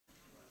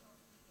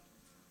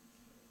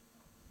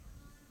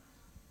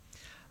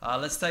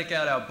Let's take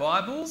out our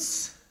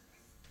Bibles.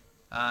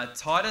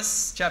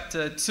 Titus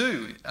chapter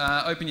 2.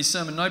 Open your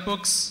sermon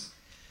notebooks.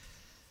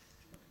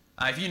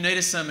 If you need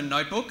a sermon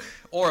notebook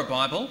or a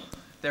Bible,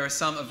 there are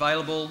some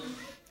available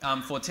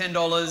for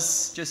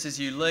 $10 just as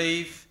you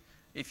leave.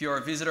 If you're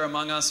a visitor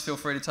among us, feel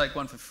free to take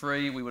one for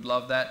free. We would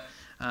love that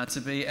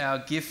to be our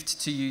gift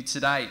to you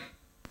today.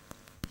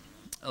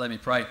 Let me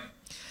pray.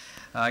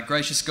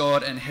 Gracious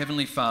God and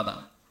Heavenly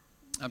Father,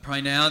 I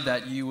pray now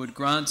that you would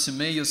grant to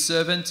me, your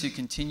servant, to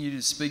continue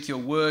to speak your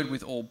word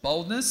with all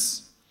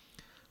boldness,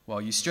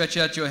 while you stretch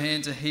out your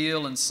hand to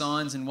heal, and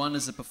signs and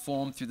wonders are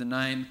performed through the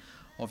name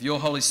of your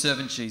holy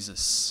servant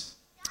Jesus.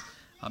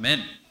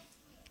 Amen.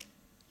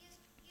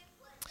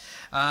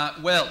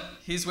 Well,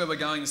 here's where we're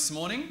going this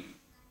morning.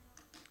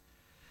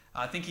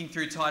 Thinking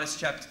through Titus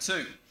chapter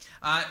 2.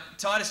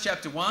 Titus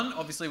chapter 1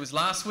 obviously was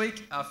last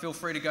week. Feel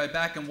free to go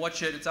back and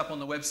watch it. It's up on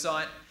the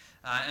website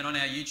and on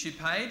our YouTube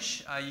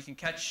page. You can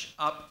catch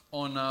up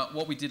on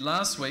what we did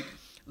last week.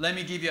 Let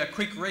me give you a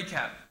quick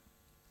recap.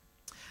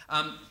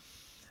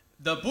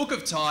 The book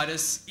of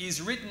Titus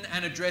is written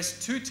and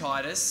addressed to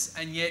Titus,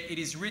 and yet it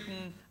is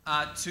written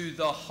to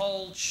the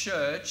whole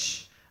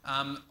church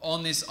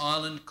on this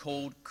island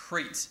called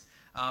Crete.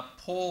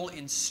 Paul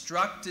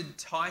instructed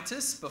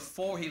Titus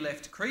before he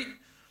left Crete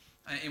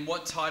in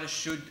what Titus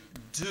should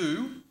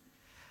do,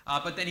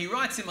 but then he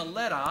writes him a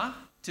letter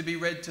to be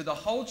read to the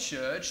whole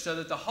church so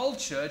that the whole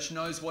church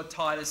knows what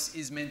Titus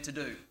is meant to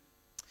do.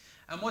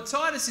 And what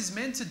Titus is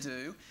meant to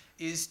do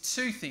is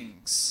two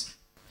things.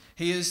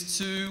 He is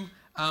to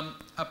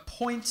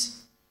appoint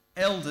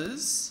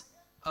elders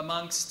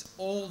amongst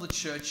all the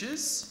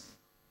churches.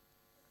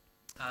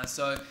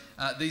 So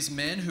these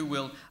men who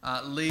will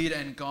lead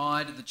and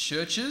guide the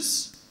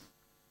churches.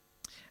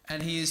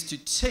 And he is to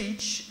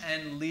teach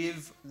and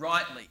live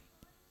rightly.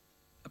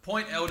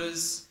 Appoint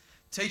elders,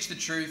 teach the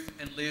truth,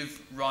 and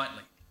live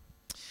rightly.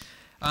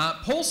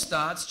 Paul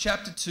starts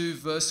chapter 2,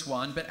 verse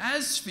 1, but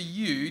as for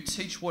you,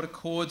 teach what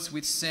accords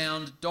with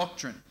sound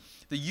doctrine.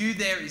 The you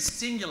there is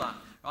singular,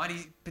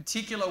 right?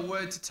 Particular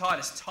word to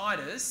Titus.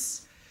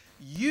 Titus,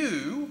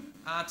 you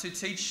are to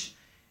teach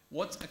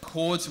what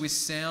accords with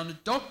sound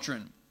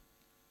doctrine.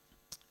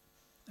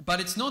 But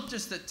it's not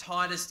just that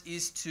Titus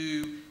is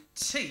to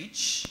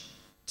teach,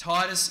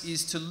 Titus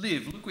is to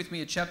live. Look with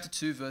me at chapter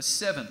 2, verse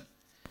 7.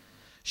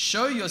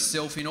 Show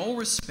yourself in all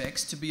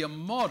respects to be a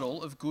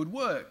model of good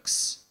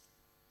works.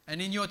 And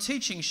in your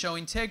teaching show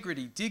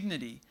integrity,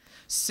 dignity,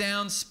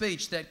 sound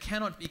speech that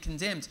cannot be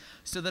condemned,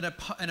 so that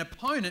an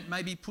opponent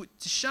may be put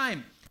to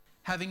shame,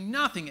 having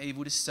nothing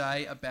evil to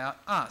say about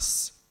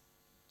us.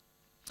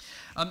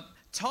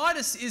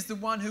 Titus is the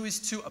one who is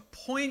to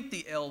appoint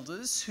the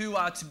elders who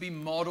are to be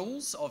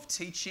models of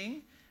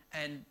teaching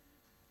and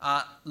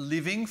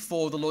living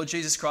for the Lord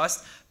Jesus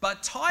Christ.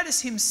 But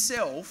Titus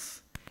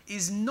himself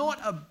is not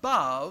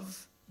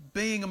above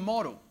being a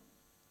model.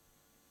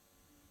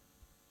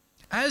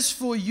 As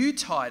for you,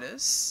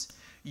 Titus,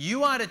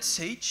 you are to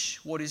teach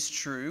what is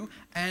true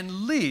and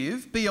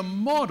live, be a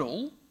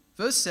model,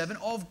 verse 7,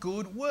 of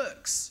good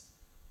works.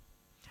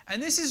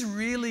 And this is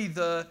really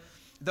the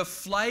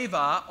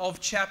flavour of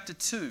chapter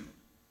 2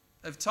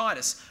 of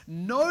Titus.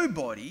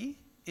 Nobody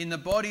in the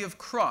body of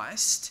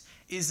Christ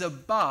is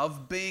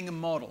above being a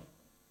model.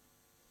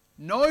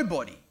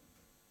 Nobody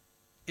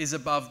is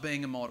above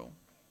being a model.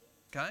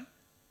 Okay?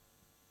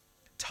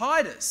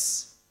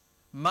 Titus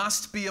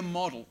must be a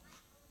model.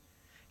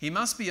 He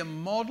must be a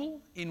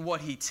model in what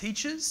he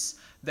teaches,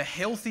 the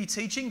healthy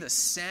teaching, the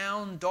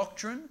sound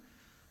doctrine,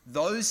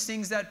 those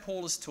things that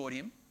Paul has taught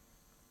him.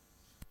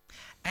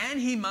 And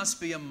he must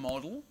be a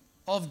model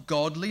of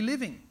godly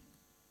living.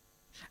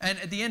 And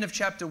at the end of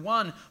chapter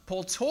 1,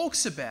 Paul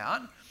talks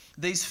about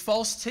these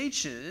false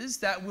teachers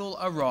that will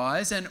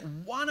arise,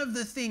 and one of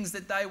the things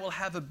that they will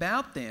have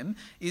about them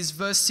is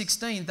verse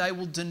 16, they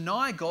will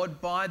deny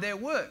God by their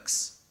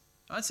works.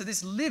 Right? So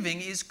this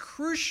living is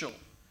crucial.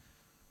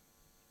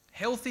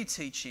 Healthy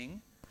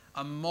teaching,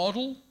 a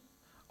model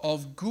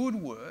of good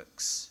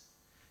works.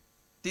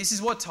 This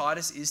is what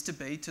Titus is to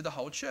be to the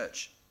whole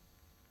church.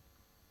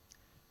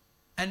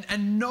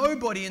 And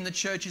nobody in the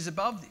church is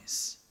above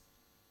this.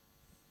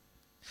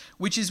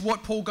 Which is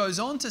what Paul goes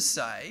on to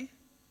say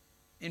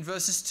in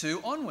verses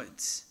 2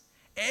 onwards.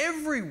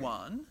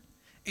 Everyone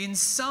in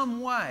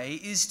some way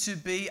is to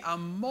be a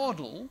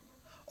model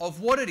of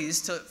what it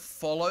is to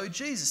follow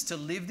Jesus, to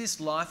live this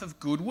life of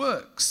good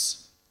works.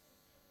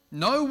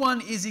 No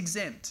one is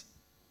exempt.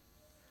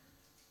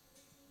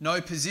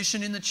 No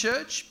position in the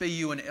church, be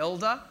you an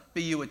elder,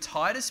 be you a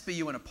Titus, be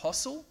you an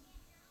apostle.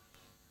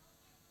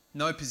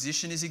 No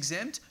position is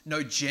exempt.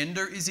 No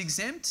gender is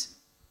exempt.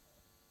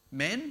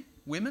 Men,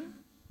 women.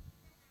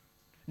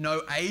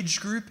 No age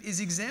group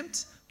is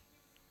exempt.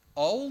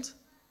 Old,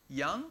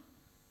 young.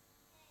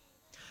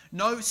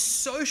 No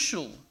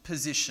social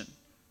position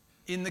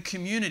in the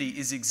community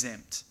is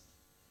exempt.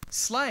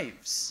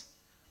 Slaves,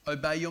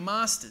 obey your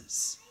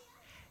masters.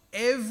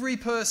 Every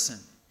person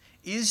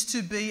is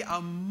to be a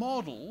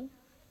model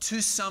to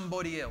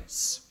somebody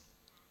else.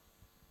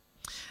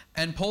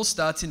 And Paul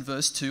starts in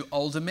verse 2,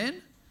 older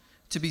men,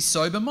 to be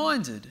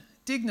sober-minded,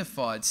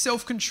 dignified,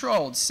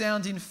 self-controlled,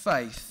 sound in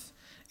faith,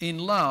 in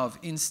love,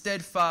 in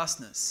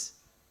steadfastness.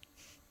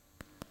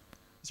 I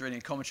was reading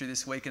a commentary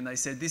this week and they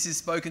said, this is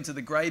spoken to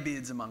the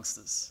greybeards amongst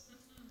us.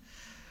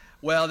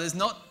 Well, there's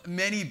not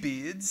many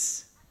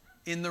beards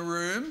in the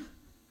room.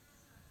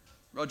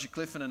 Roger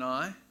Clifford and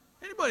I.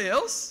 Anybody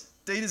else?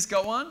 Dita's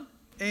got one.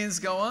 Ian's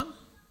got one.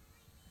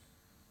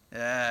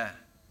 Yeah.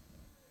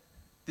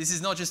 This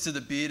is not just to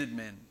the bearded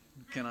men,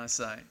 can I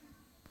say.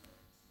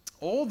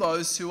 All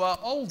those who are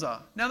older.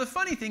 Now, the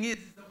funny thing is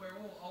that we're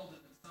all older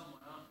than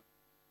someone, aren't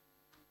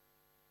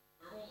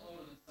we? We're all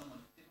older than someone.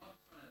 I'm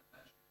just trying to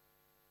patch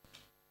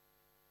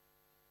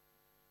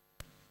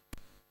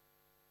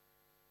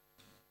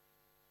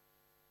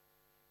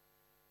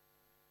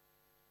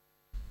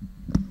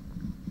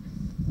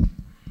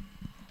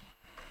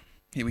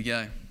it. Here we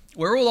go.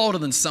 We're all older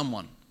than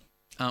someone,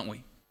 aren't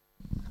we?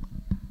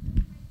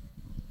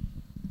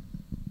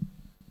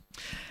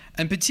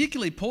 And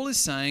particularly, Paul is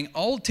saying,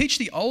 teach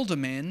the older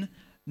men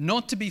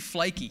not to be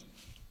flaky.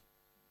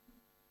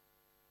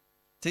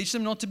 Teach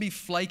them not to be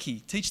flaky.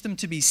 Teach them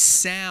to be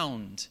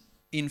sound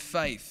in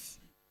faith,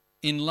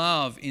 in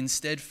love, in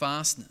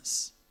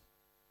steadfastness.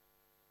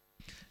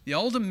 The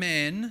older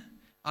men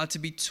are to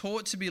be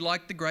taught to be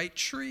like the great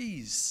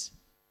trees.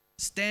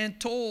 Stand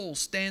tall,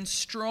 stand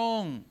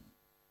strong,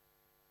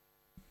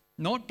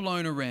 not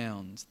blown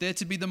around. They're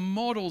to be the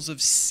models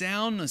of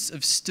soundness,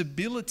 of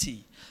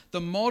stability,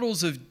 the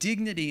models of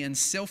dignity and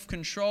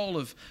self-control,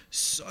 of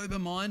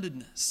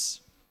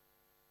sober-mindedness.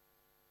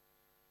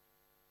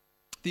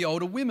 The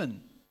older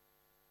women,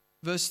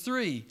 verse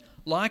 3,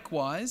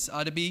 likewise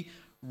are to be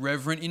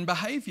reverent in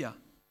behaviour,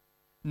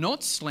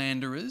 not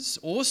slanderers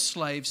or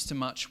slaves to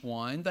much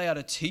wine. They are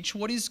to teach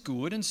what is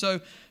good, and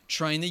so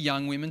train the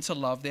young women to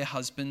love their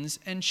husbands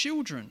and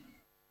children.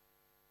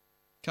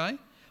 Okay?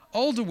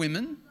 Older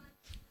women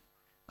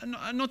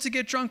are not to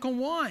get drunk on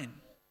wine.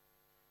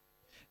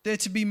 They're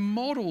to be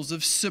models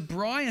of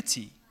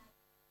sobriety.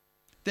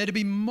 They're to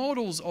be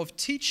models of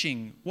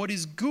teaching what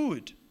is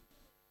good.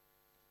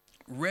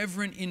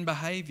 Reverent in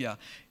behaviour.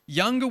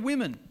 Younger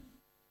women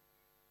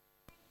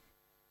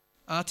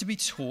are to be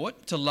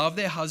taught to love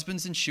their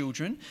husbands and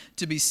children,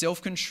 to be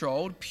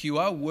self-controlled,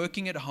 pure,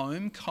 working at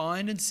home,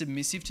 kind and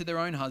submissive to their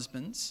own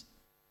husbands.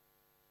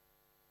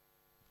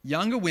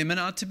 Younger women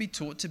are to be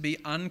taught to be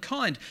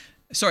unkind.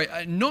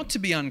 Not to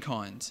be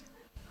unkind.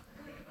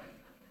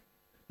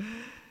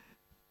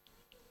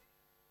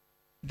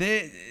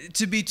 They're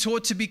to be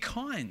taught to be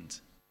kind,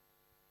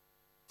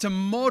 to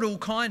model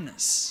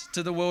kindness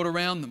to the world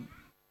around them.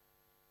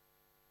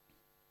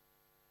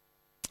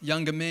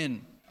 Younger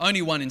men,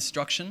 only one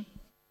instruction.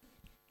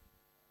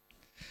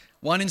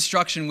 One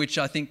instruction which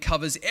I think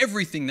covers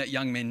everything that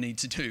young men need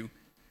to do,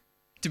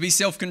 to be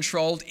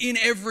self-controlled in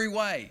every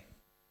way.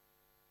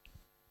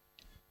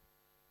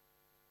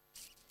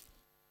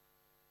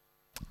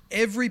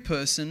 Every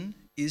person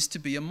is to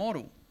be a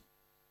model.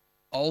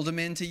 Older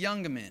men to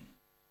younger men.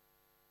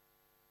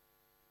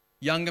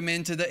 Younger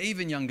men to the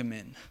even younger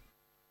men.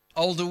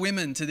 Older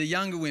women to the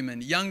younger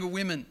women. Younger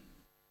women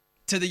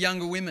to the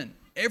younger women.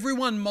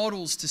 Everyone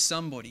models to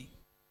somebody.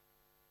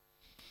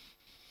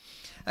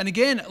 And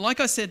again, like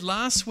I said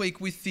last week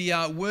with the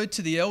word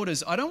to the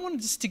elders, I don't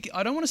want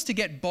us to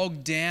get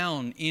bogged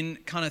down in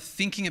kind of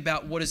thinking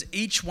about what does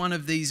each one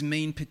of these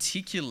mean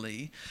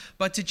particularly,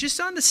 but to just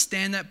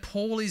understand that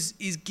Paul is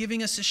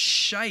giving us a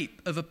shape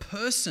of a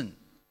person.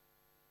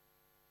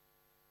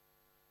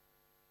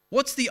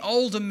 What's the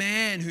older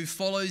man who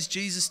follows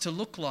Jesus to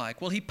look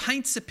like? Well, he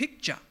paints a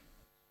picture,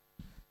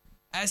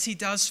 as he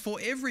does for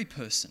every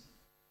person.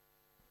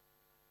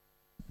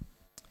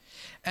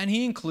 And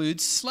he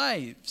includes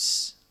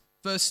slaves.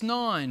 Verse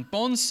 9,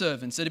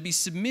 bondservants are to be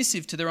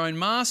submissive to their own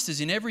masters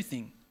in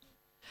everything.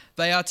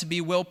 They are to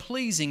be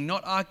well-pleasing,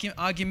 not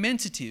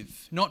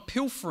argumentative, not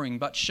pilfering,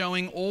 but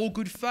showing all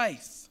good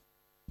faith.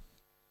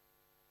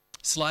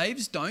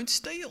 Slaves, don't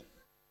steal.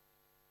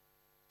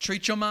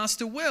 Treat your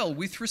master well,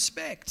 with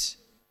respect.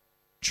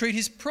 Treat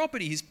his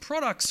property, his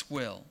products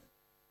well.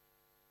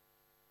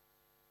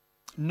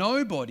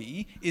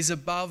 Nobody is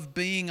above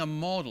being a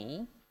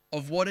model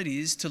of what it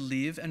is to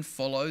live and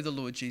follow the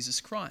Lord Jesus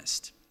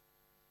Christ.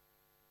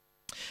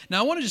 Now,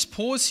 I want to just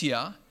pause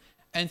here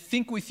and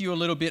think with you a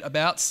little bit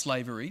about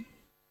slavery.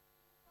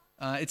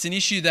 It's an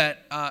issue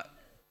that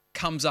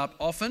comes up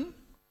often.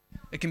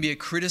 It can be a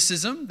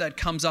criticism that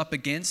comes up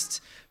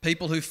against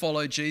people who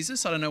follow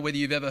Jesus. I don't know whether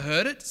you've ever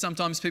heard it.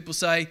 Sometimes people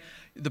say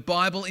the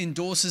Bible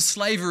endorses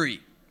slavery.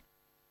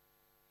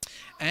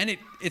 And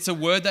it's a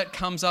word that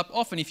comes up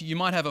often. If you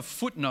might have a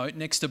footnote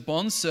next to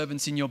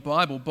bondservants in your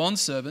Bible,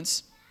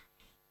 bondservants.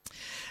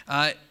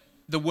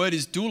 The word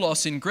is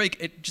doulos in Greek.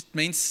 It just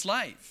means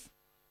slave.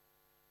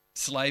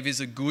 Slave is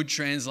a good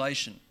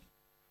translation.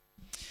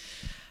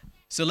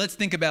 So let's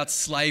think about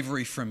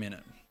slavery for a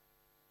minute.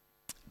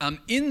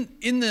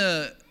 In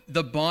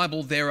the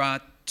Bible, there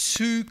are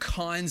two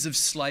kinds of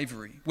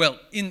slavery. Well,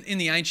 in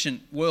the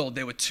ancient world,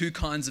 there were two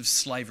kinds of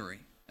slavery,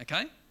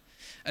 okay?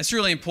 It's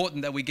really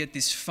important that we get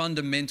this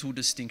fundamental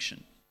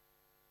distinction.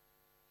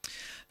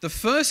 The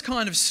first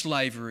kind of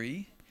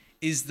slavery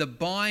is the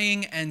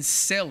buying and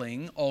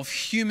selling of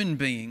human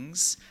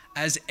beings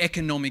as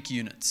economic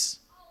units.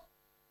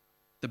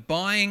 The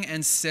buying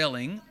and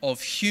selling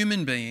of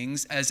human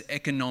beings as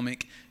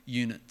economic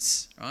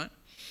units, right?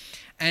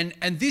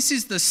 And this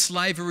is the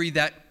slavery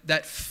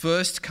that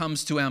first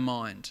comes to our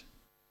mind.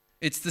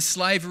 It's the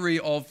slavery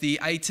of the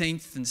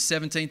 18th and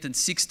 17th and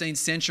 16th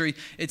century.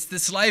 It's the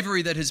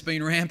slavery that has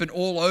been rampant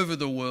all over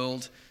the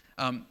world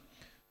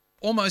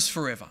almost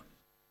forever.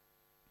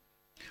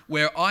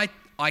 Where I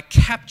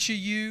capture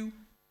you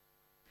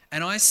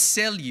and I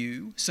sell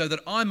you so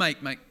that I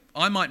might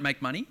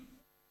make money,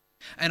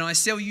 and I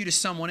sell you to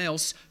someone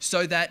else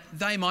so that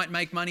they might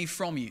make money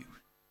from you.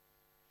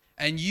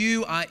 And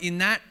you are in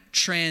that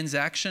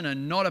transaction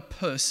and not a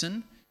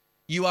person.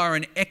 You are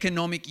an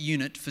economic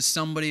unit for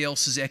somebody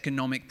else's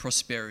economic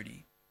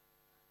prosperity.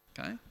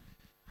 Okay?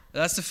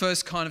 That's the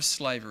first kind of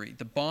slavery,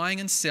 the buying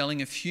and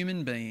selling of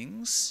human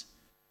beings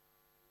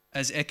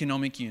as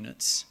economic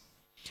units.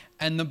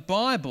 And the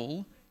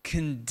Bible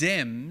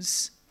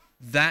condemns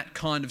that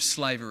kind of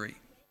slavery.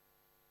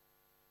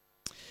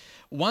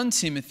 1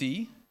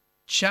 Timothy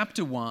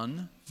chapter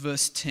 1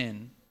 verse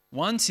 10.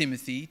 1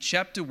 Timothy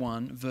chapter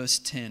 1 verse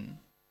 10.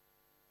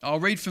 I'll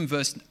read from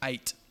verse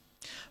 8.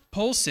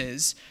 Paul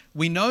says,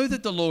 "We know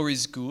that the law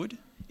is good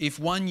if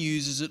one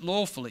uses it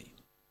lawfully,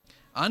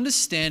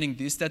 understanding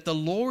this, that the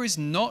law is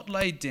not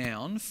laid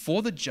down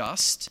for the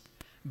just,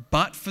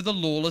 but for the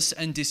lawless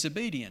and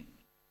disobedient."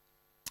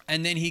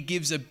 And then he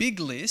gives a big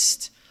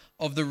list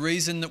of the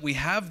reason that we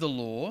have the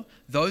law.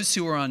 Those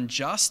who are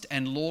unjust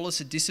and lawless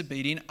and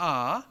disobedient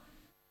are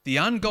the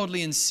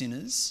ungodly and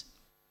sinners,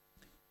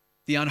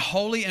 the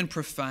unholy and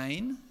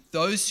profane,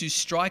 those who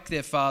strike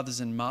their fathers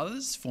and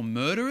mothers, for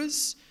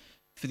murderers,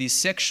 for the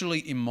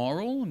sexually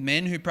immoral,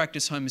 men who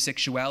practice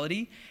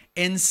homosexuality,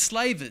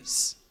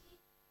 enslavers.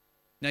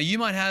 Now you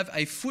might have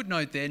a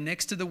footnote there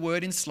next to the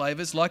word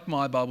enslavers, like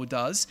my Bible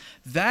does.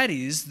 That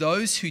is,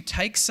 those who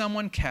take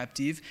someone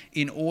captive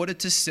in order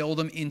to sell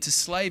them into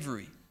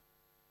slavery.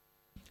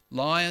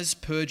 Liars,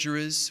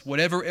 perjurers,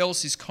 whatever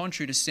else is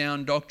contrary to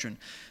sound doctrine.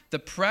 The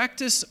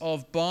practice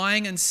of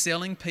buying and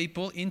selling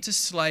people into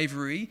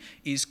slavery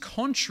is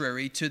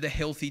contrary to the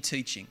healthy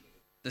teaching,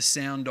 the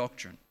sound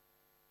doctrine.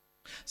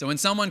 So when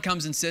someone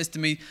comes and says to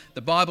me,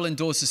 the Bible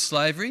endorses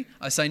slavery,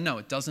 I say, no,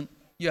 it doesn't.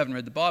 You haven't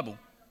read the Bible.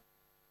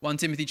 1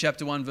 Timothy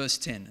chapter 1 verse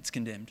 10, it's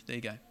condemned. There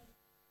you go.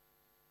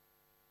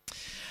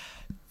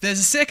 There's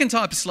a second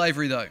type of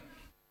slavery though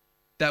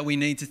that we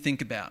need to think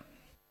about.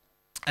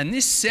 And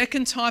this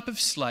second type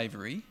of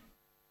slavery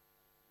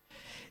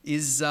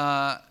is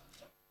an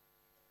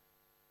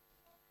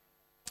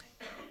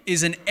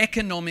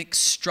economic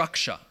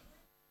structure.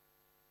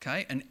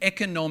 Okay? An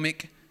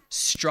economic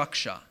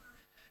structure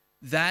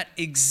that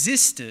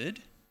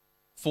existed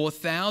for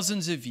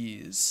thousands of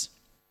years.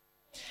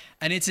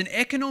 And it's an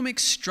economic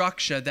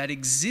structure that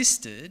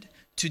existed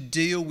to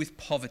deal with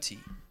poverty.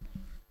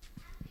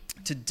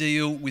 To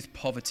deal with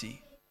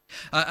poverty.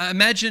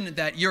 Imagine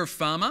that you're a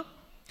farmer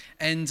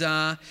and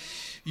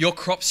your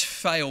crops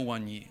fail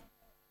one year.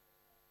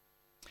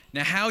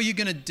 Now, how are you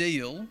going to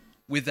deal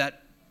with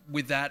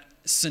that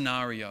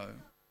scenario?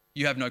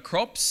 You have no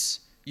crops,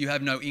 you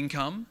have no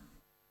income,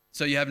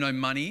 so you have no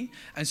money,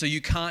 and so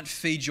you can't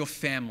feed your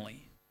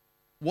family.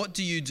 What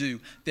do?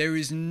 There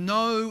is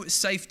no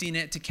safety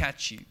net to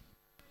catch you.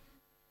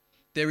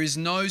 There is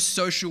no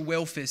social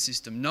welfare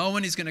system. No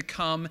one is going to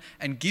come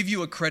and give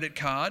you a credit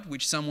card,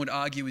 which some would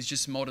argue is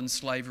just modern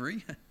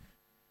slavery.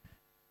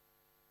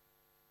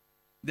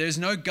 There's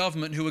no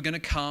government who are going to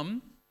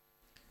come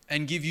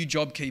and give you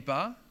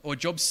JobKeeper or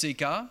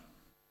JobSeeker.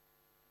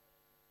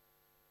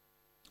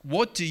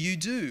 What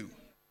do?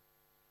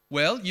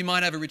 Well, you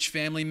might have a rich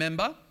family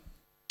member,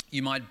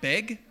 you might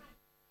beg,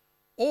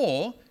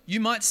 or you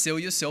might sell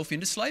yourself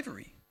into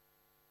slavery,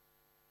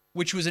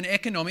 which was an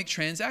economic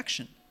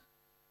transaction.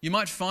 You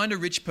might find a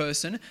rich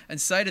person and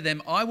say to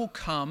them, I will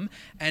come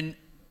and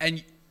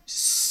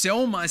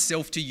sell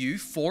myself to you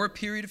for a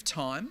period of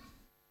time,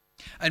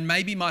 and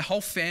maybe my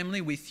whole family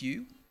with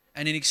you,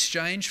 and in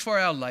exchange for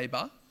our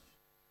labour,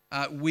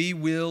 we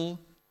will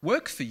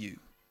work for you,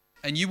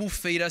 and you will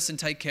feed us and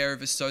take care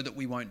of us so that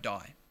we won't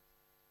die.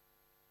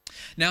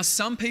 Now,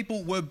 some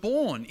people were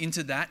born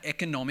into that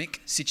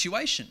economic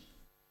situation.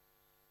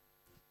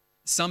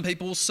 Some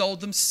people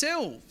sold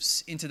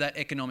themselves into that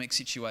economic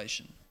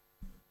situation.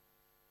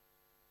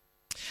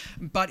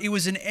 But it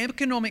was an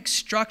economic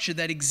structure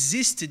that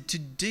existed to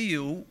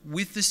deal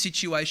with the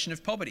situation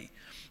of poverty.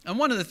 And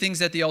one of the things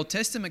that the Old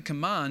Testament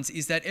commands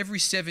is that every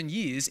 7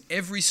 years,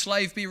 every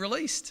slave be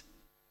released.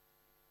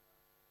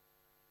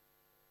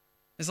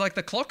 It's like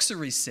the clocks are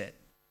reset.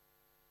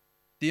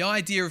 The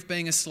idea of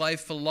being a slave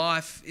for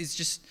life is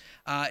just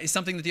is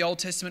something that the Old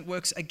Testament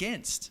works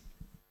against.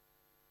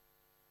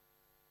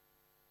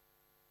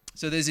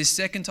 So there's this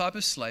second type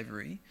of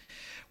slavery,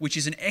 which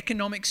is an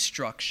economic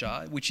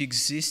structure which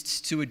exists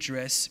to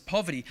address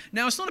poverty.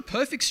 Now, it's not a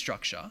perfect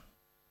structure.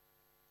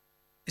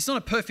 It's not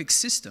a perfect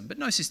system, but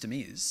no system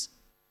is.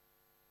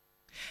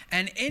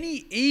 And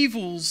any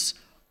evils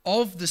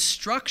of the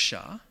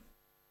structure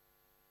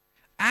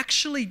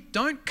actually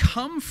don't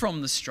come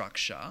from the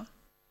structure,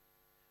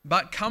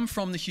 but come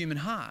from the human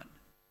heart.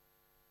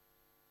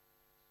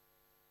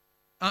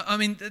 I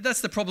mean,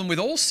 that's the problem with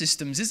all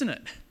systems, isn't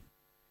it?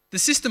 The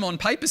system on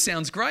paper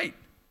sounds great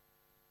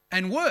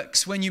and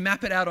works when you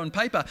map it out on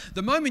paper.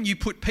 The moment you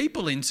put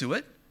people into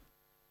it,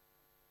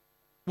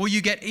 well,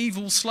 you get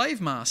evil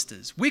slave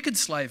masters, wicked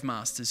slave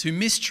masters who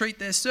mistreat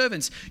their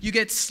servants. You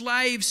get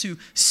slaves who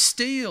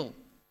steal,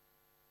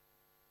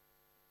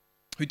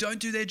 who don't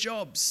do their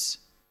jobs,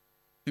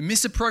 who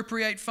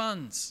misappropriate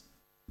funds.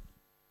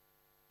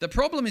 The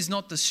problem is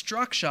not the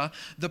structure,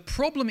 the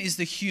problem is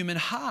the human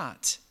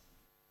heart.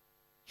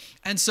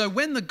 And so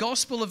when the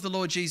gospel of the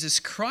Lord Jesus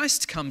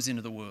Christ comes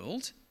into the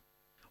world,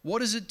 what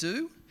does it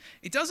do?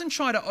 It doesn't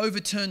try to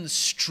overturn the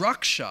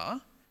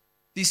structure,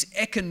 this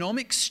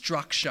economic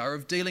structure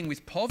of dealing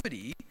with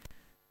poverty.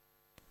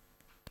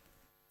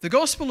 The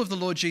gospel of the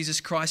Lord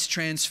Jesus Christ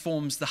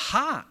transforms the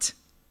heart.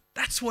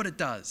 That's what it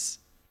does.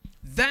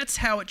 That's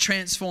how it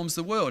transforms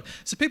the world.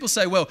 So people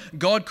say, well,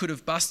 God could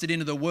have busted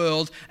into the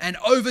world and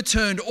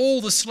overturned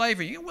all the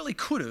slavery. Well, he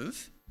could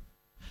have.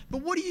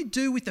 But what do you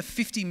do with the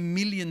 50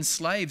 million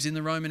slaves in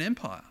the Roman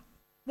Empire?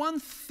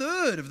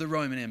 1/3 of the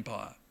Roman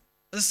Empire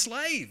are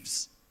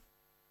slaves.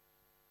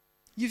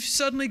 You've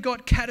suddenly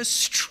got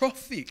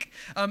catastrophic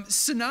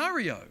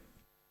scenario.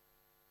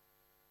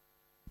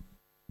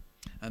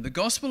 And the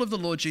gospel of the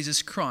Lord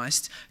Jesus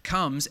Christ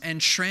comes and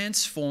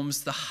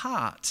transforms the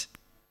heart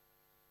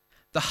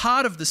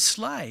of the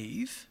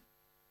slave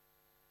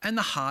and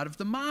the heart of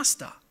the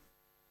master,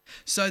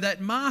 so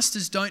that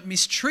masters don't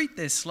mistreat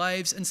their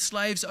slaves and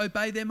slaves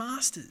obey their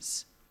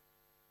masters.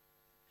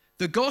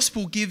 The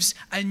gospel gives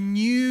a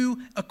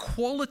new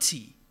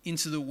equality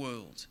into the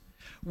world,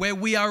 where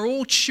we are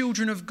all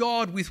children of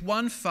God with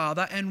one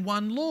Father and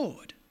one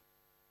Lord.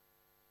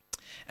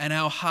 And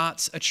our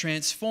hearts are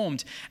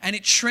transformed. And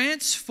it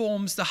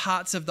transforms the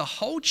hearts of the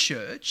whole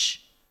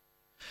church,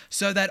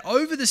 so that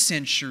over the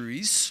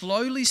centuries,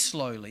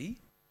 slowly,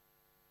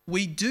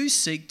 we do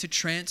seek to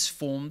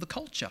transform the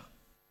culture.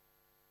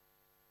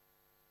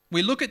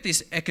 We look at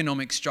this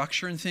economic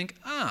structure and think,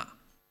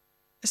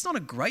 it's not a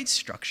great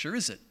structure,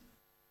 is it?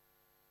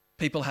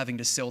 People having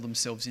to sell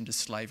themselves into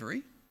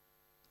slavery.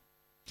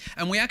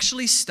 And we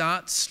actually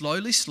start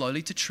slowly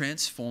to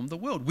transform the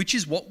world, which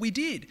is what we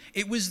did.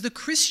 It was the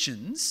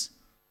Christians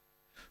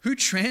who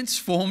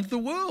transformed the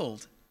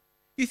world.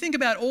 You think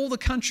about all the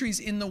countries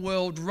in the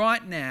world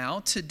right now,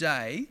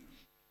 today,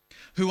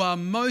 who are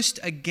most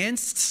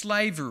against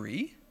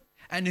slavery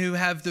and who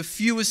have the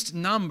fewest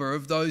number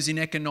of those in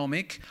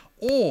economic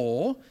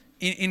or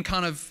in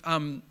kind of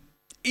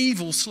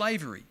evil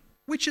slavery.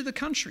 Which are the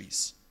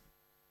countries?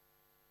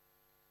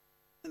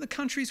 They're the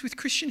countries with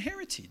Christian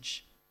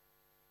heritage.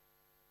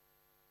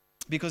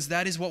 Because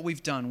that is what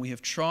we've done. We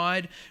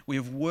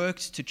have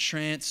worked to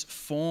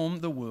transform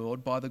the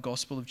world by the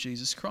gospel of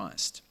Jesus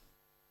Christ.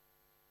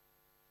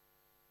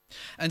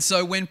 And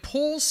so when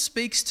Paul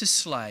speaks to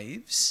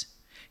slaves,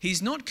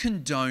 he's not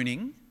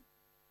condoning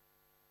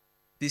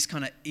this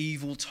kind of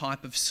evil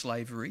type of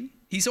slavery.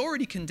 He's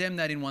already condemned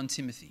that in 1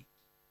 Timothy.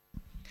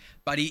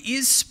 But he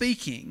is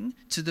speaking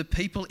to the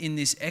people in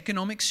this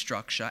economic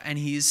structure, and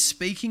he is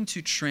speaking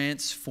to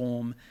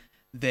transform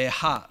their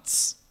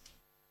hearts.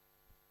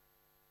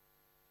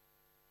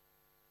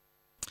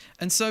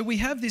 And so we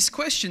have this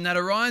question that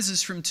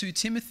arises from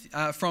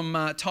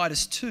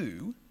Titus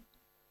 2.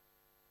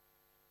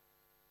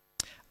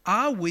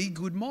 Are we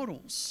good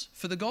models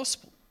for the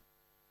gospel?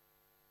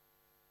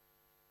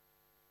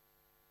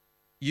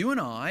 You and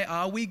I,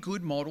 are we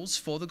good models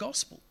for the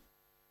gospel?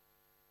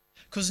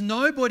 Because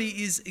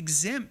nobody is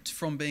exempt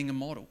from being a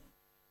model.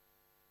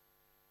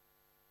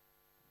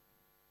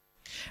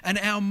 And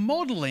our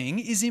modeling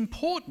is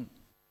important.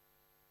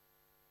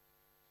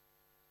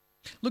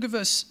 Look at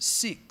verse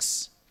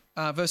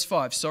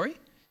 5.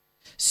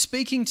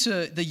 Speaking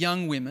to the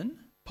young women,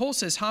 Paul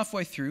says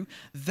halfway through,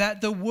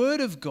 that the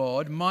word of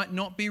God might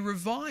not be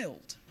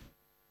reviled.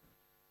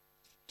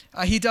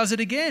 He does it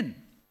again.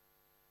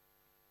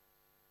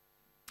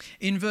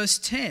 In verse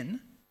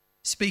 10,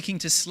 speaking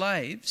to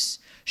slaves,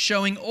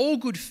 showing all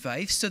good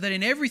faith so that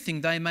in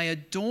everything they may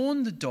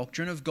adorn the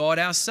doctrine of God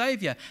our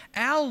Saviour.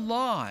 Our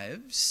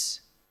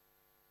lives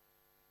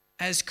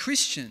as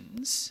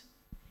Christians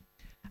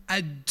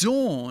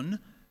adorn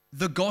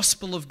the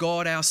gospel of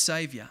God our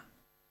Saviour.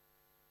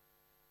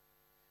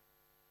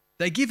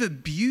 They give a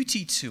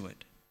beauty to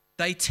it.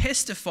 They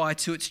testify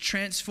to its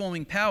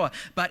transforming power.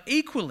 But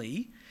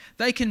equally,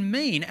 they can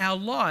mean our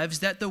lives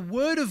that the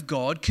word of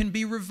God can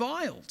be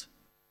reviled.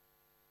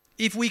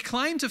 If we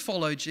claim to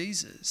follow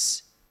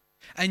Jesus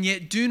and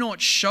yet do not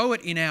show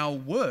it in our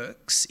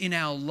works, in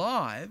our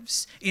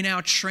lives, in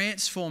our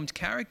transformed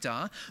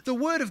character, the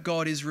word of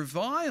God is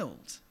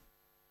reviled.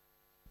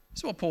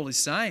 That's what Paul is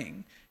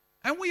saying.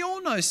 And we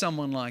all know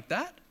someone like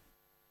that.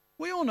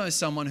 We all know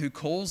someone who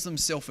calls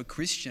themselves a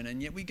Christian,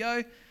 and yet we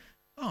go,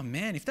 oh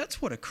man, if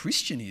that's what a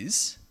Christian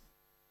is,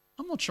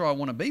 I'm not sure I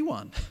want to be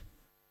one.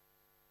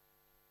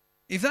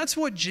 If that's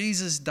what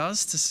Jesus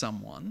does to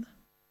someone,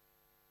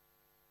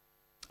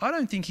 I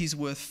don't think he's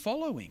worth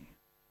following.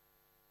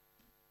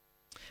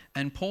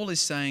 And Paul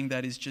is saying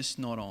that is just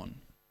not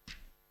on.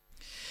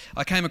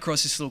 I came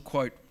across this little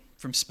quote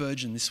from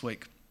Spurgeon this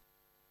week.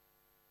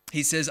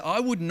 He says,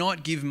 "I would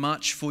not give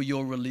much for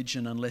your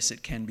religion unless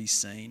it can be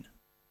seen.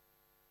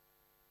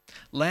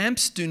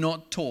 Lamps do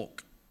not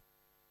talk,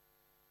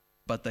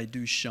 but they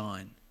do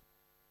shine.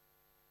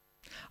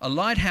 A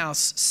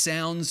lighthouse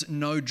sounds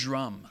no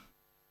drum.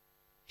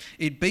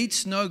 It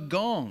beats no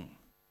gong.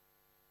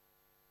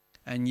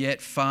 And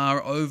yet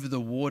far over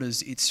the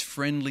waters its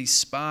friendly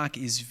spark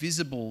is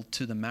visible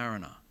to the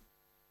mariner.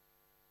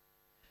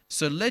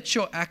 So let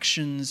your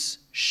actions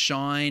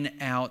shine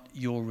out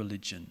your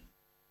religion.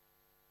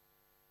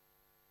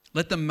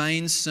 Let the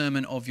main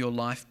sermon of your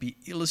life be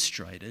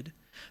illustrated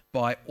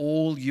by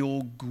all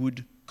your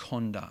good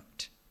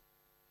conduct,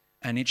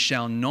 and it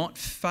shall not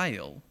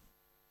fail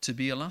to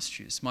be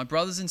illustrious." My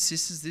brothers and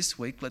sisters, this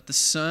week, let the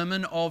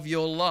sermon of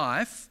your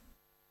life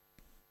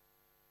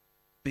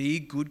be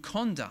good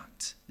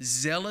conduct,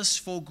 zealous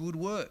for good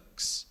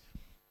works.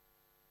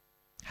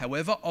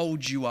 However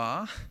old you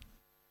are,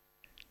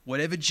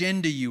 whatever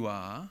gender you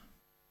are,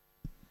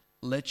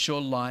 let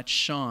your light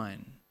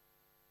shine.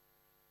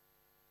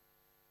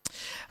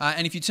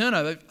 And if you turn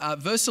over,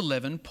 verse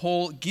 11,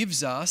 Paul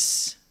gives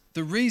us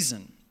the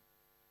reason.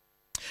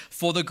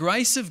 For the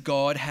grace of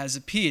God has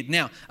appeared.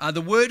 Now,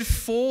 the word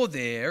 "for"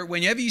 there,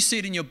 whenever you see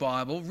it in your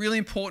Bible, really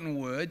important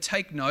word,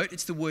 take note,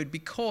 it's the word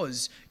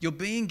 "because." You're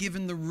being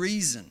given the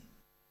reason.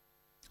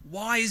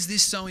 Why is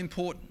this so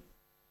important?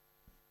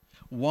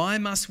 Why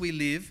must we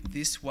live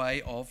this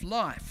way of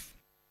life?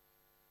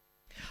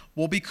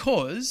 Well,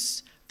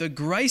 because the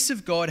grace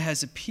of God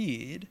has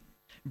appeared,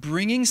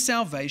 bringing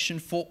salvation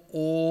for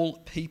all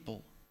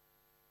people,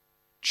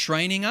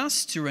 training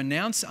us to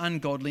renounce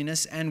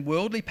ungodliness and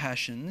worldly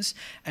passions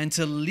and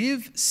to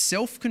live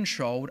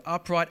self-controlled,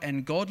 upright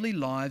and godly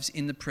lives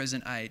in the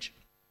present age.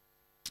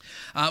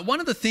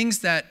 One of the things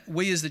that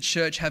we as the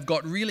church have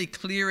got really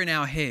clear in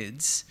our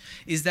heads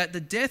is that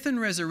the death and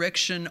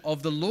resurrection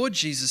of the Lord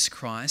Jesus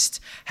Christ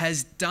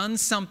has done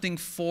something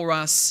for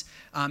us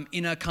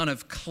in a kind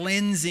of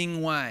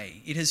cleansing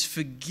way. It has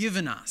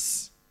forgiven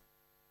us.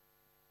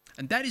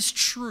 And that is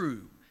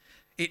true.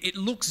 It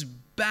looks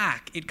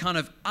back. It kind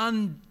of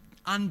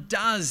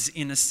undoes,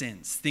 in a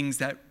sense, things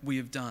that we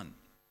have done.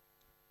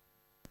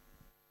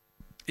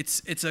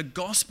 It's a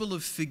gospel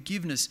of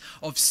forgiveness,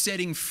 of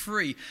setting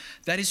free.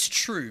 That is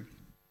true.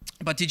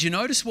 But did you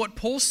notice what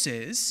Paul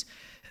says?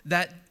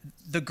 That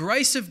the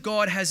grace of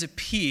God has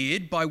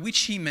appeared, by which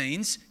he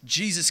means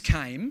Jesus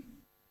came.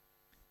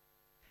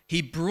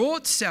 He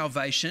brought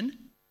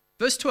salvation.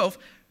 Verse 12,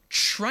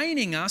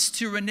 training us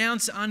to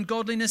renounce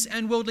ungodliness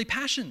and worldly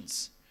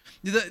passions.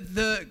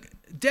 The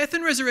death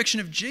and resurrection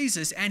of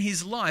Jesus and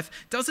his life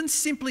doesn't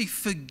simply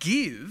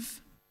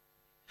forgive,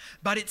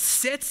 but it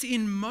sets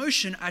in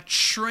motion a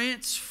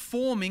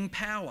transforming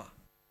power.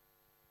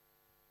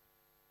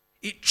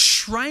 It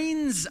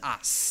trains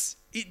us.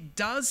 It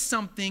does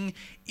something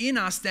in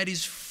us that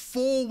is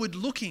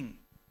forward-looking.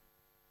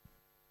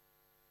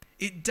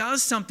 It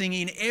does something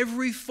in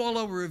every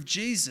follower of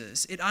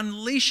Jesus. It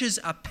unleashes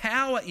a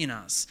power in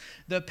us,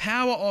 the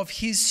power of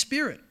his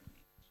Spirit.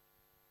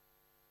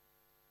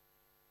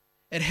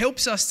 It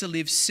helps us to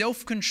live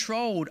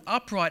self-controlled,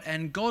 upright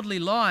and godly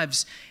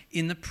lives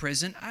in the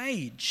present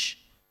age.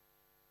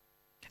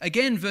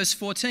 Again, verse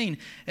 14,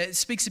 it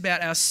speaks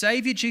about our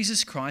Saviour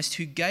Jesus Christ,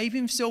 who gave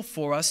himself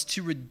for us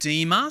to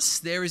redeem us.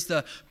 There is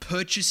the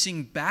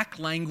purchasing back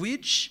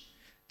language,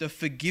 the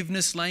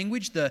forgiveness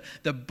language, the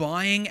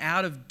buying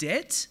out of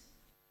debt.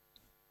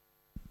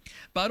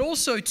 But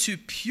also to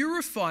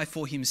purify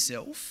for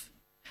himself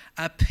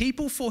a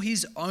people for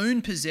his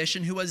own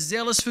possession who are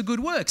zealous for good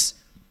works.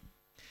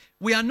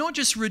 We are not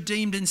just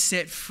redeemed and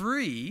set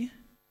free,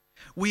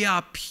 we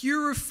are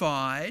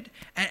purified,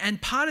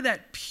 and part of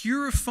that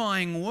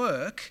purifying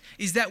work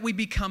is that we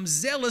become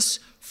zealous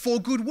for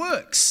good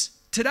works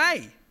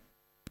today,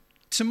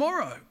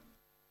 tomorrow,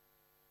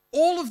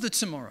 all of the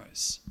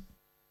tomorrows.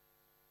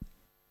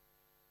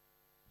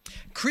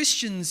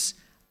 Christians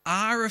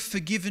are a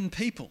forgiven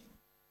people,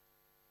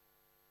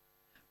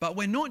 but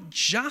we're not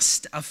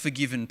just a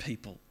forgiven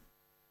people.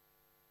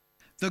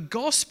 The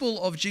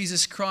gospel of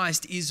Jesus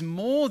Christ is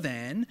more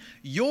than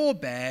 "you're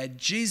bad,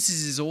 Jesus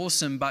is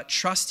awesome, but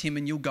trust him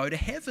and you'll go to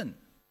heaven."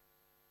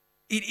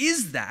 It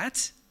is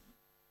that,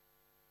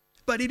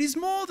 but it is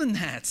more than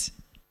that.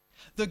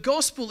 The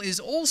gospel is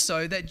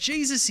also that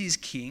Jesus is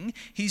King,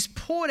 he's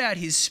poured out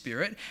his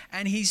Spirit,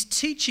 and he's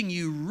teaching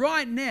you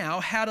right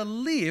now how to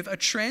live a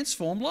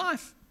transformed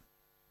life.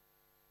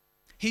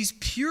 He's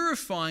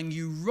purifying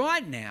you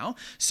right now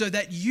so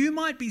that you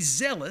might be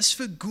zealous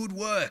for good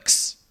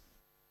works,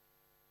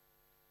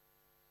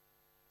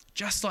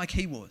 just like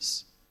he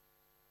was.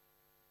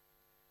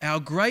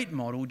 Our great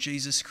model,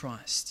 Jesus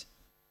Christ,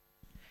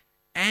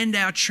 and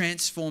our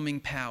transforming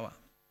power.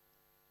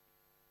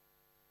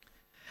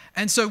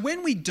 And so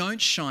when we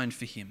don't shine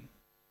for him,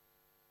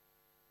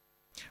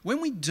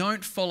 when we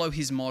don't follow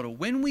his model,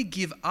 when we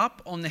give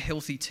up on the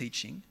healthy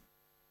teaching,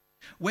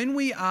 when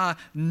we are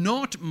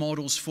not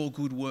models for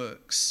good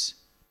works,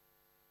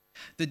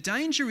 the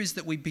danger is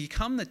that we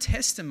become the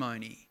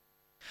testimony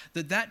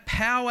that that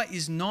power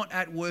is not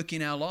at work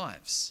in our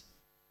lives.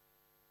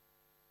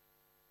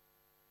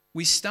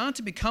 We start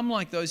to become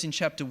like those in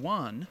chapter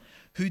 1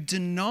 who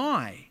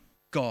deny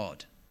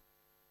God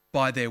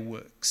by their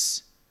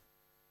works.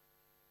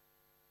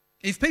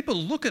 If people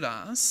look at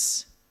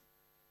us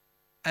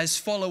as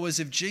followers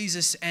of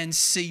Jesus and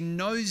see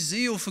no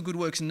zeal for good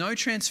works, no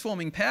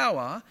transforming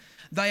power,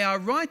 they are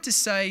right to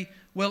say,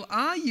 well,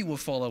 are you a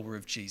follower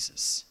of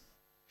Jesus?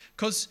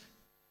 Because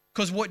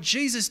what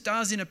Jesus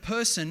does in a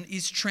person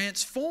is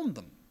transform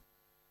them.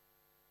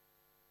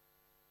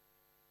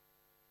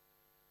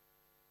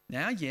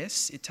 Now,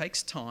 yes, it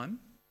takes time.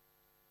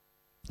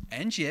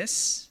 And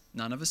yes,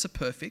 none of us are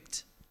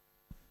perfect.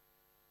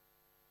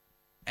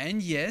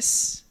 And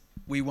yes,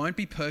 we won't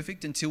be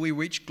perfect until we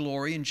reach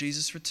glory and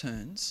Jesus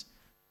returns.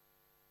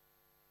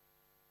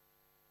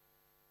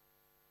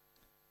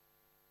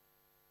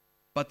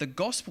 But the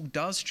gospel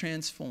does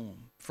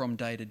transform from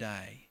day to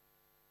day.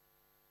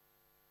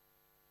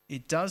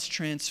 It does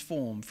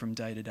transform from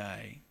day to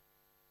day.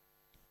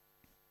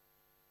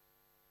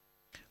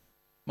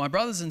 My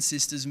brothers and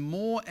sisters,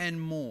 more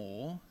and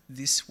more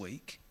this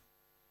week,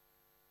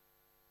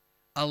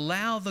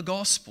 allow the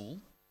gospel,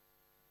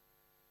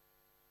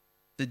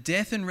 the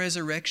death and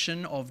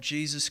resurrection of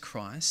Jesus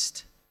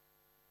Christ,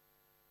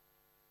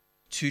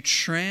 to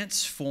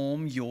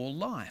transform your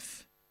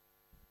life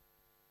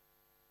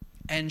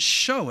and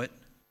show it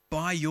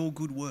by your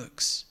good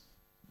works,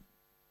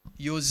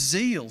 your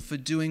zeal for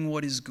doing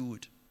what is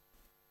good.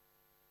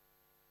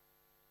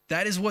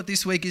 That is what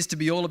this week is to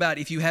be all about.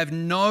 If you have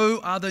no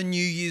other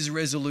New Year's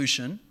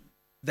resolution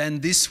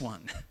than this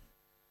one,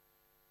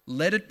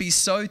 let it be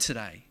so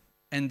today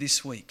and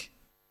this week,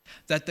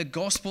 that the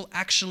gospel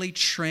actually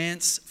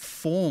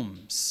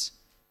transforms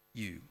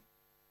you.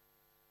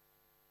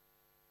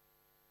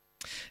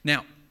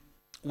 Now,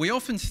 we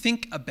often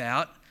think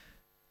about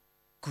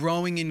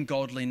growing in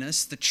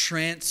godliness, the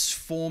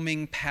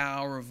transforming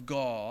power of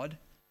God,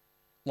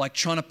 like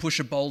trying to push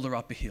a boulder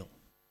up a hill.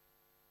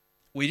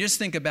 We just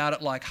think about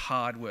it like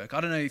hard work.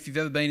 I don't know if you've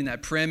ever been in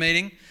that prayer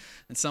meeting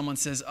and someone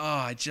says, oh,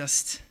 I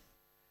just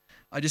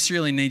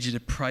really need you to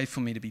pray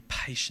for me to be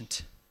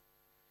patient.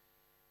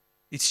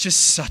 It's just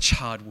such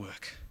hard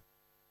work.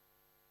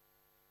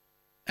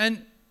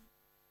 And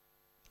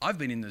I've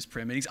been in those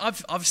prayer meetings.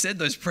 I've said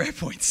those prayer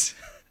points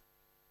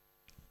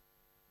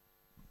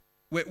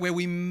where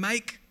we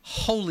make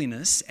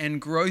holiness and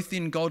growth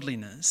in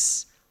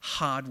godliness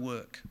hard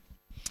work.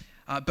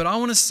 But I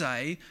want to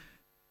say,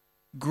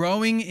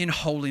 growing in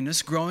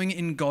holiness, growing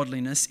in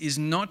godliness is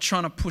not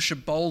trying to push a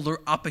boulder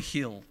up a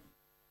hill.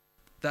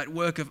 That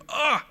work of,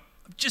 I'm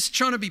just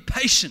trying to be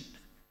patient.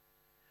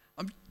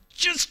 I'm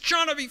just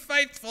trying to be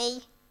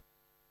faithful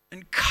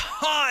and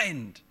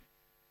kind.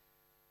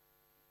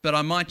 But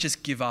I might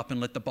just give up and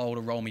let the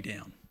boulder roll me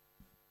down.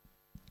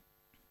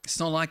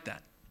 It's not like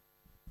that.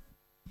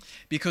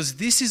 Because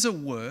this is a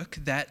work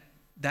that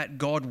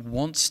God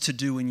wants to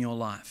do in your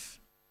life.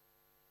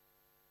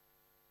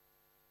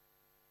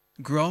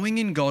 Growing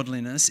in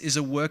godliness is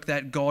a work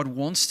that God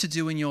wants to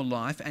do in your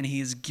life, and He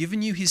has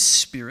given you His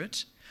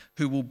Spirit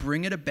who will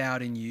bring it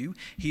about in you.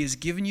 He has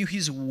given you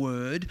His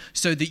Word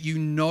so that you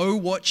know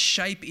what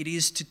shape it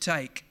is to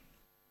take.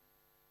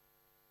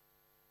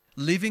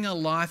 Living a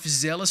life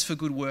zealous for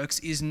good works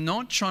is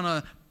not trying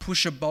to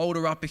push a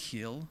boulder up a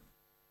hill.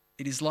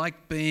 It is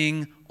like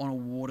being on a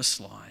water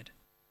slide.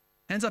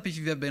 Hands up if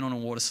you've ever been on a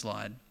water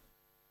slide.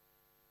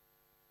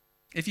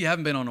 If you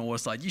haven't been on a water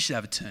slide, you should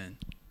have a turn.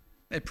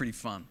 They're pretty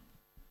fun.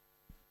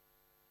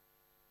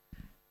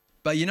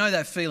 But you know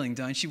that feeling,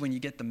 don't you, when you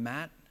get the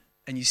mat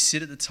and you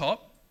sit at the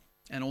top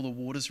and all the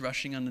water's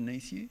rushing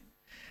underneath you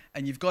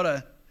and you've got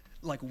to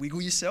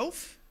wiggle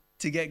yourself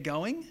to get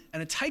going,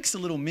 and it takes a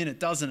little minute,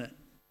 doesn't it?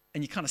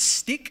 And you kind of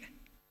stick.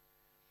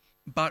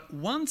 But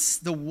once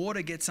the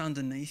water gets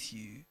underneath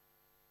you,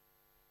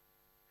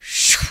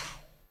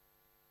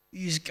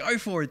 you just go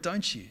for it,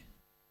 don't you?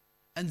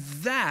 And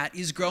that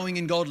is growing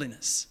in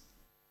godliness.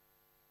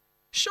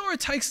 Sure, it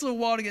takes a little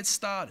while to get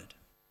started.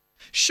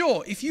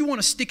 Sure, if you want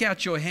to stick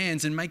out your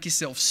hands and make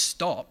yourself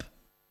stop,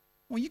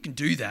 well, you can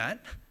do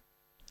that.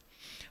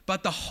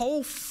 But the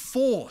whole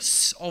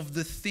force of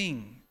the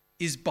thing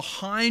is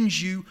behind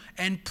you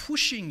and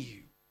pushing you.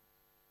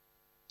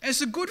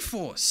 It's a good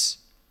force,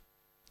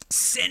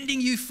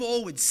 sending you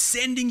forward,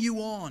 sending you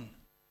on.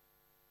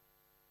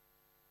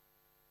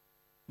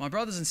 My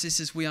brothers and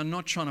sisters, we are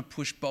not trying to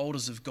push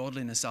boulders of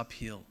godliness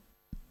uphill.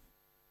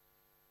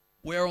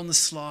 We're on the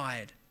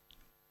slide.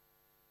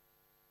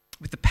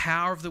 With the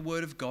power of the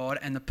Word of God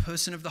and the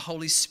person of the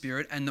Holy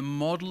Spirit and the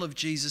model of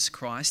Jesus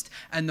Christ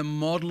and the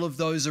model of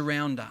those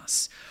around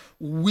us,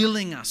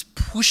 willing us,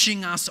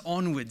 pushing us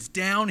onwards,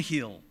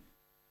 downhill,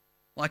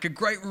 like a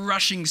great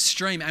rushing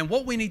stream. And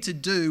what we need to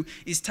do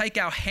is take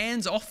our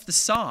hands off the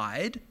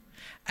side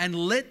and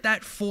let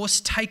that force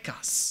take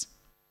us.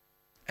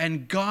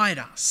 and guide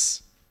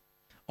us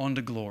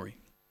onto glory.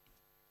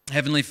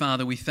 Heavenly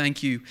Father, we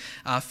thank you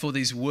for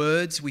these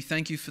words. We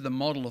thank you for the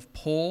model of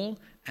Paul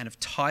and of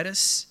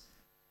Titus.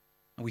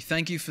 And we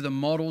thank you for the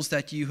models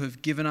that you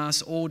have given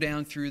us all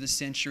down through the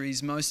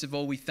centuries. Most of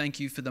all, we thank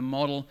you for the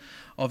model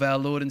of our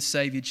Lord and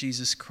Saviour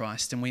Jesus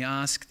Christ. And we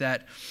ask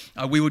that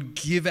we would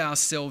give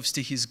ourselves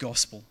to his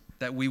gospel,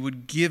 that we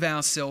would give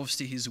ourselves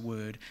to his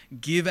word,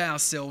 give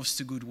ourselves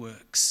to good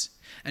works,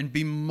 and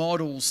be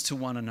models to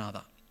one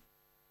another.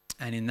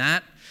 And in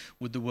that,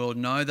 would the world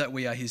know that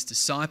we are his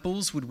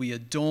disciples? Would we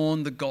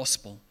adorn the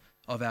gospel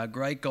of our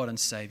great God and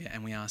Saviour?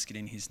 And we ask it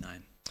in his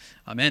name.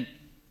 Amen.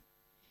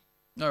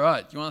 All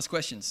right, you want to ask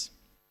questions?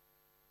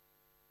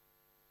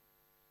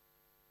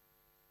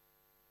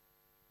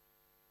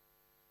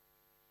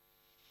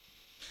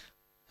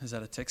 Is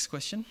that a text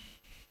question?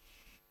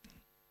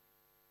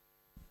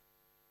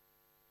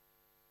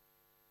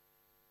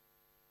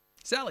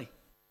 Sally.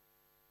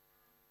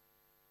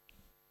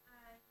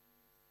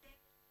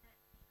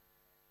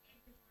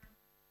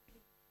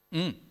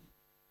 Mm.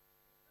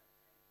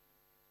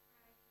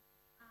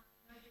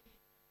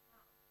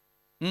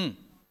 Mm.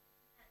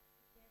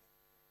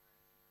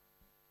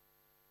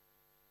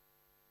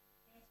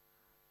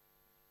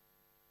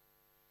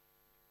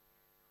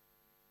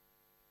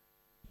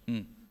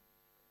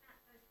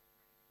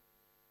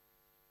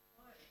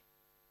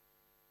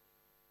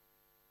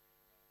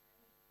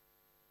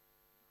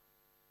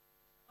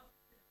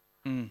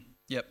 Mm.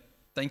 Yep.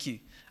 Thank you.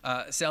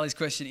 Sally's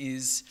question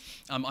is,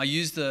 I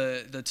use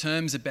the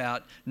terms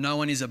about no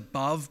one is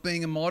above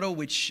being a model,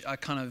 which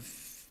kind of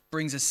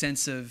brings a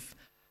sense of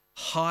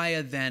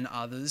higher than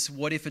others.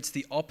 What if it's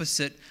the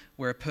opposite,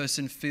 where a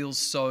person feels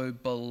so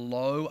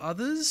below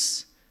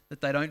others that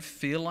they don't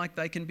feel like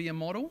they can be a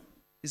model?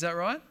 Is that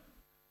right?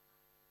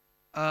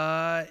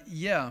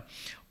 Yeah.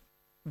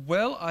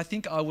 Well, I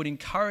think I would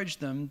encourage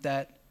them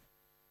that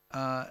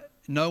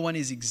no one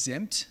is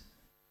exempt.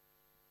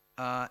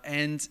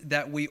 And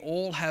that we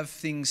all have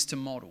things to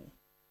model.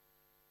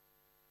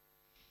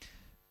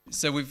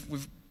 So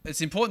it's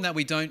important that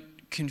we don't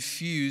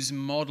confuse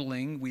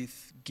modeling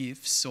with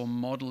gifts or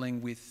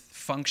modeling with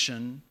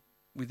function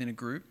within a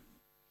group.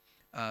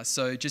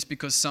 So just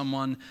because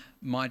someone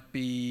might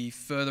be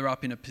further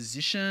up in a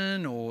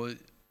position or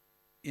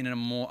in a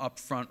more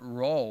upfront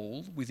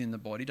role within the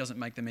body doesn't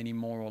make them any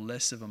more or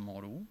less of a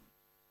model.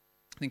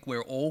 I think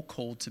we're all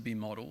called to be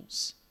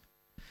models.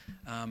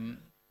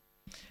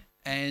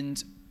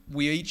 And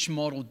we each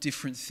model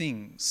different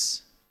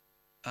things.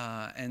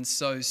 And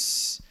so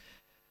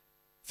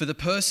for the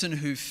person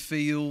who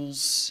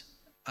feels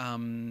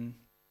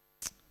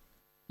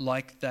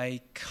like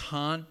they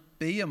can't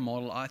be a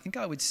model, I think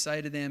I would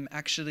say to them,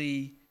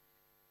 actually,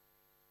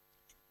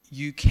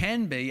 you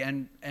can be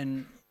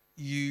and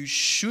you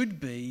should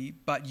be,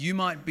 but you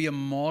might be a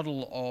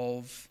model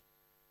of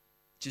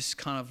just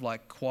kind of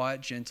like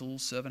quiet, gentle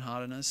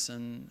servant-heartedness,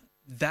 and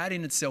that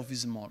in itself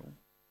is a model.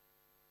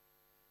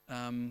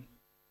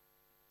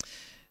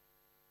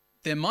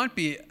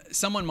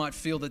 Someone might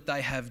feel that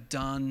they have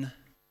done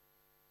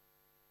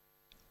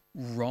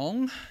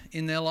wrong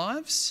in their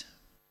lives,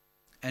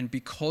 and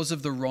because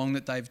of the wrong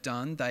that they've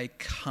done, they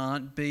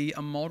can't be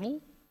a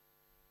model.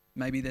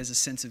 Maybe there's a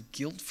sense of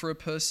guilt for a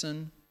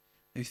person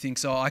who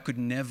thinks, I could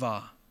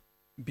never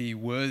be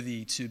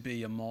worthy to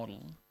be a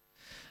model.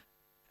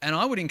 And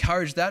I would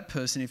encourage that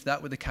person, if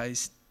that were the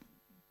case,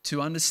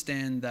 to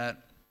understand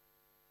that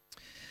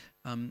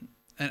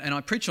and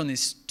I preached on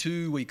this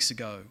 2 weeks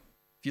ago.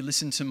 If you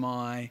listen to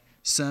my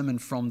sermon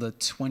from the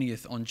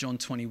 20th on John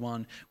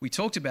 21, we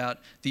talked about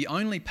the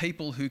only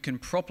people who can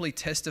properly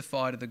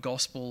testify to the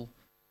gospel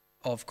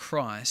of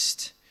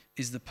Christ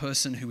is the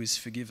person who is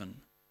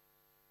forgiven,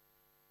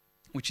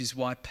 which is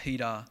why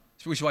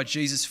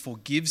Jesus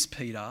forgives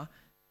Peter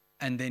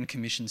and then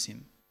commissions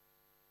him.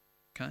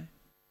 Okay?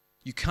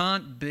 You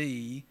can't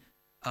be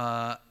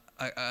a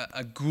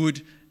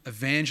good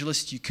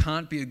evangelist, you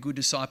can't be a good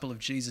disciple of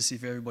Jesus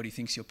if everybody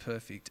thinks you're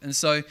perfect. And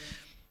so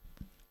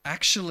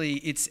actually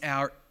it's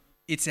our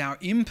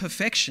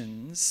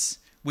imperfections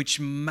which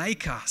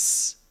make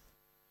us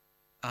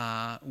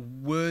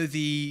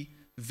worthy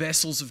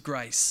vessels of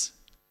grace,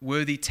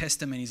 worthy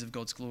testimonies of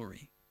God's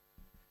glory.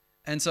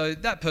 And so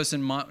that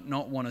person might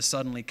not want to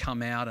suddenly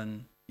come out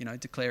and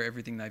declare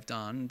everything they've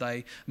done.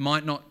 They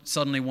might not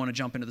suddenly want to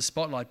jump into the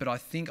spotlight, but I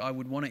think I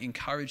would want to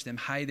encourage them,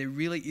 hey, there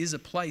really is a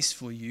place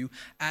for you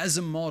as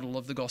a model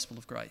of the gospel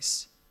of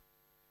grace.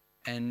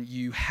 And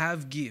you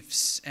have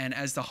gifts, and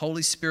as the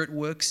Holy Spirit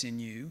works in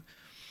you,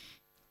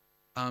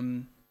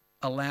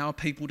 allow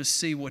people to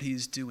see what he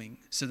is doing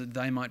so that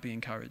they might be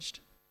encouraged.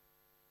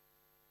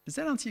 Does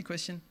that answer your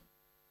question?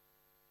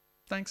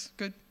 Thanks.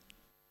 Good.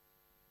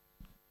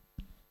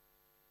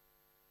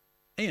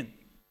 Ian.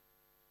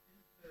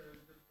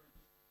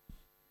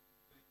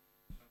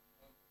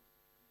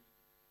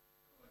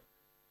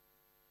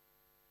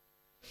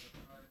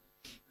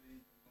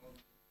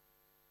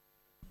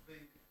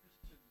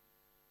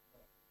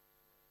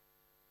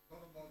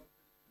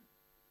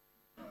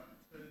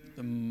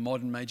 The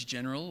modern Major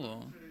General,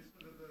 or?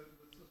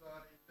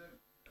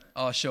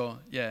 Oh, sure,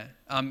 yeah.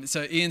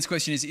 So Ian's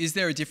question is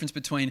there a difference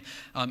between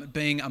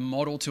being a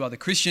model to other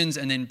Christians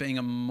and then being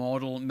a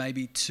model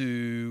maybe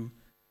to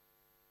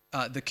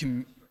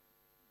the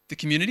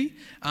community?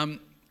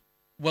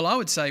 Well, I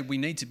would say we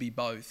need to be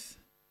both.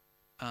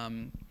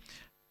 And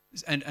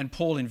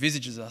Paul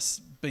envisages us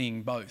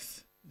being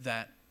both,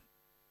 that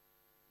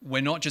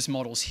we're not just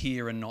models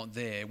here and not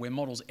there. We're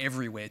models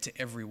everywhere to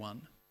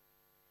everyone.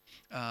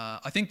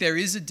 I think there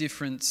is a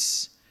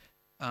difference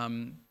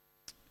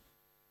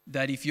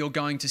that if you're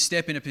going to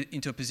step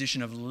into a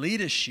position of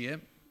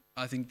leadership,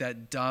 I think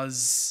that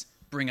does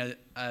bring a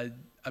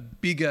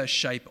bigger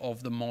shape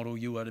of the model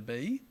you are to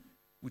be,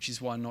 which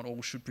is why not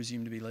all should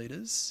presume to be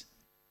leaders,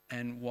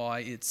 and why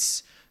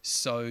it's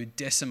so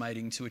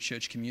decimating to a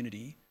church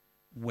community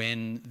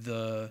when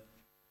the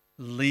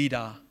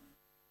leader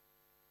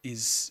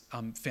is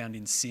found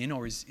in sin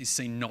or is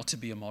seen not to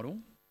be a model.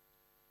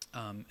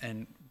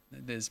 And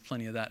there's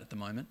plenty of that at the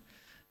moment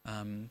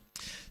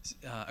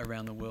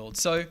around the world.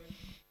 So,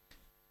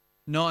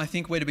 no, I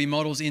think we're to be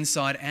models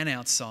inside and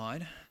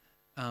outside.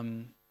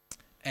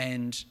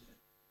 And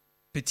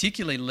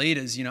particularly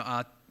leaders,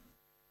 are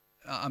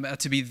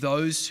to be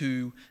those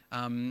who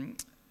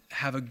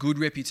have a good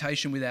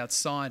reputation with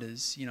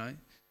outsiders,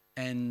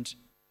 and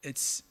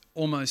it's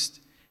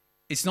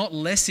not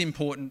less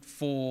important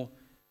for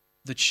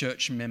the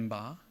church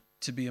member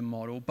to be a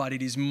model, but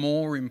it is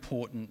more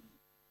important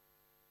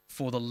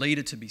for the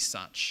leader to be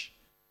such.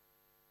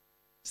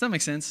 Does that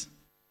make sense?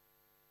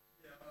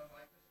 Yeah,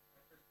 I guess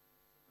my question is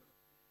sort of,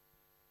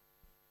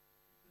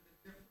 is it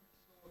a different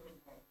sort of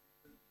model?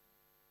 Because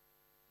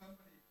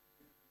somebody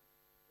who's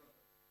got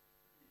a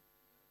pretty,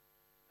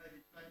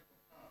 maybe shameful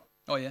past.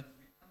 Oh, yeah.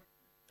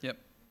 Yep.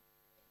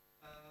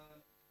 I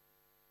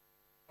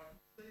can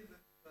see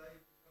that they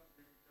would not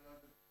be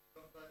regarded,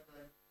 not that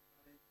they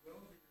may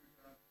well be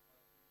regarded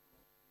by people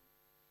who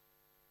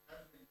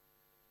have been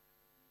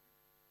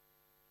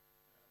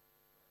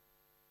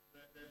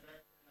their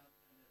background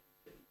and their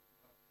position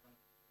might be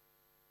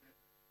understood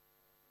better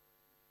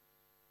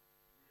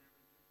whereas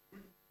it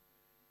wouldn't be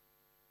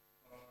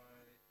by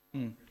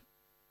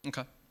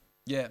Okay.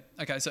 Yeah.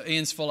 Okay. So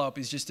Ian's follow-up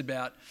is just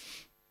about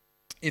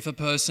if a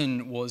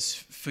person was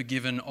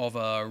forgiven of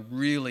a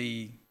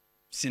really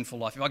sinful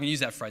life. If I can use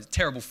that phrase,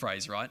 terrible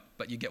phrase, right?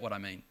 But you get what I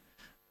mean.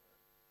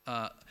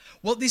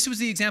 Well, this was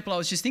the example I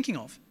was just thinking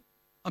of.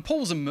 And Paul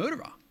was a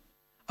murderer.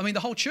 I mean, the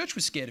whole church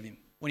was scared of him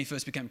when he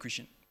first became a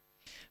Christian.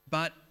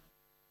 But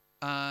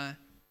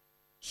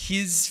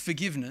his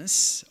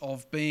forgiveness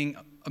of being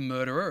a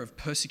murderer, a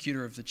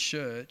persecutor of the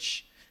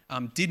church,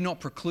 did not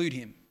preclude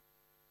him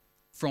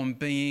from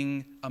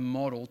being a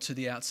model to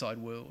the outside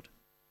world.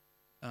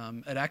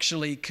 It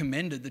actually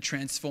commended the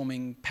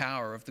transforming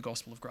power of the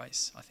gospel of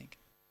grace, I think.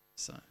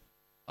 So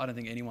I don't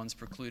think anyone's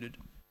precluded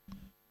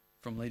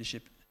from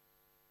leadership.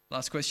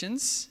 Last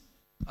questions?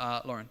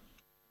 Lauren.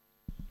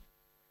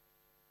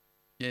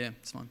 Yeah,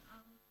 it's fine.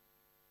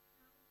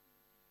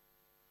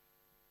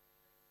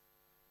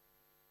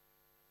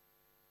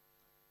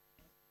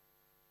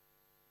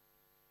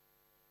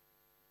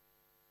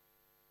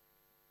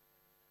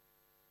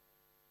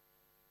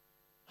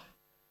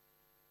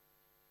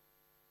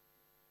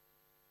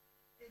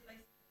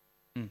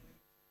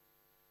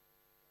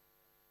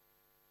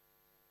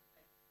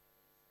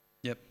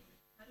 Yep.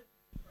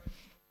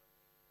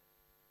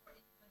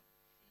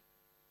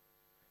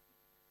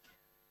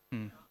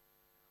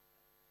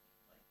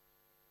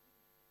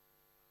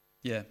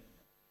 Yeah.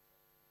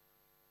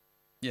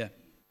 Yeah.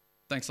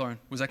 Thanks, Lauren.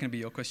 Was that going to be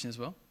your question as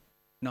well?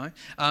 No?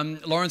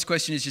 Lauren's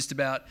question is just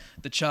about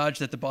the charge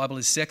that the Bible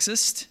is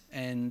sexist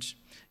and,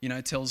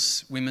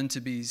 tells women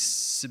to be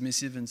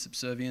submissive and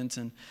subservient.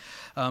 And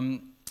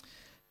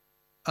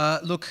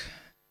look,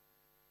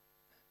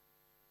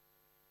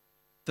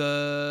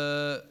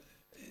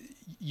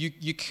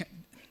 you can.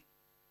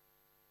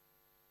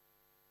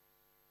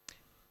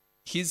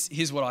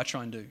 Here's what I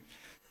try and do.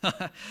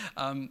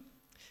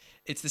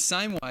 It's the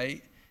same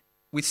way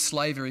with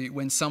slavery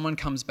when someone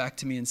comes back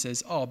to me and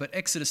says, "Oh, but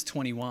Exodus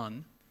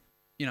 21,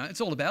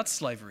 it's all about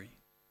slavery.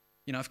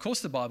 Of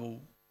course the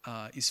Bible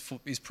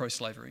is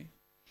pro-slavery."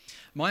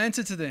 My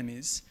answer to them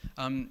is,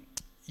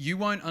 you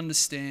won't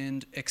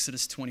understand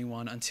Exodus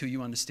 21 until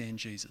you understand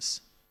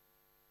Jesus.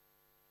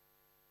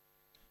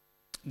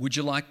 Would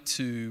you like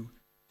to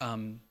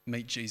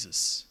meet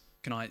Jesus?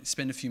 Can I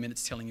spend a few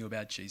minutes telling you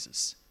about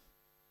Jesus?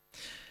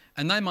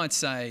 And they might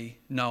say,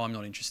 "No, I'm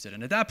not interested."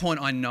 And at that point,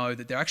 I know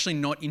that they're actually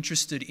not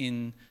interested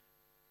in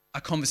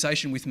a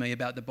conversation with me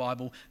about the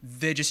Bible.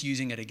 They're just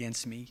using it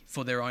against me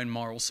for their own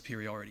moral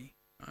superiority.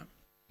 Right?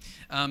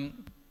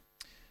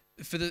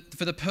 For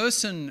the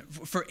person,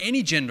 for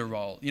any gender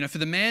role, for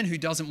the man who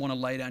doesn't want to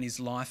lay down his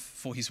life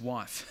for his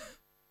wife,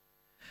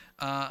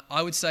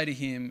 I would say to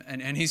him,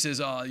 and he says,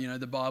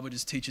 the Bible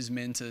just teaches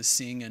men to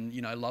sing and,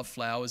 love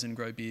flowers and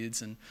grow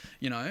beards and,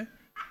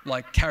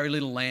 like carry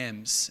little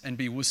lambs and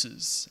be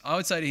wusses. I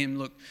would say to him,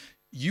 look,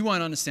 you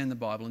won't understand the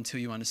Bible until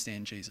you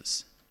understand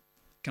Jesus.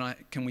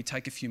 Can we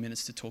take a few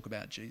minutes to talk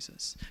about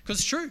Jesus? Because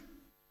it's true.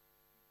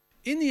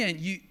 in the end,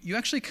 you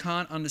actually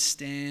can't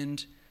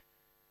understand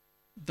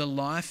the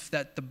life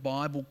that the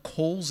Bible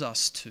calls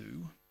us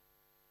to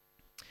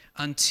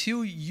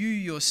until you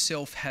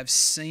yourself have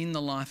seen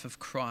the life of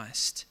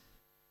Christ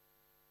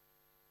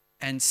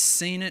and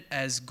seen it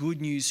as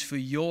good news for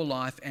your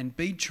life and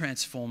be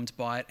transformed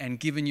by it and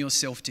given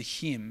yourself to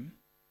Him.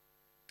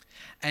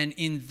 And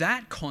in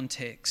that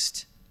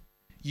context,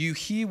 you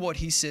hear what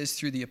He says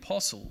through the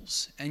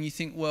apostles and you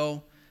think,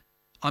 well,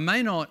 I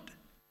may not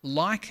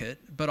like it,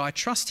 but I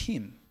trust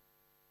Him.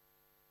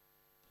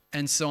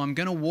 And so I'm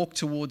going to walk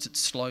towards it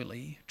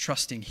slowly,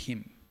 trusting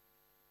Him.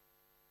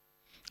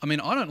 I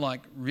mean, I don't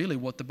like really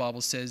what the Bible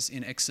says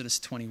in Exodus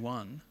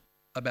 21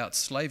 about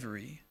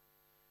slavery,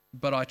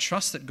 but I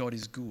trust that God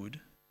is good,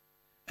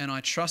 and I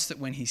trust that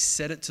when He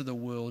said it to the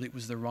world, it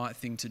was the right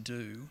thing to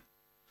do.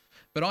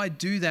 But I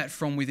do that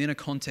from within a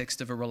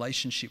context of a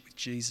relationship with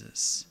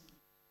Jesus.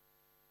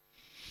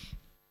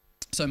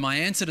 So my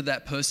answer to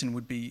that person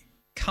would be,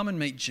 come and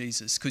meet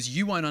Jesus, because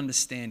you won't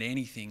understand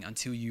anything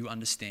until you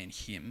understand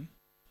Him.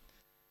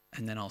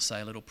 And then I'll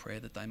say a little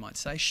prayer that they might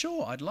say,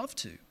 sure, I'd love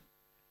to.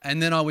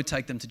 And then I would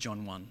take them to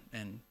John 1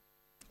 and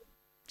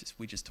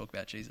we just talk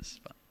about Jesus.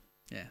 But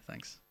yeah,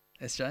 thanks.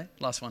 SJ,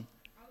 last one.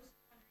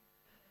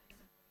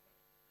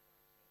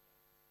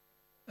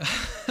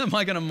 Am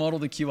I going to model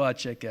the QR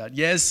checkout?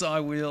 Yes, I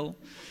will.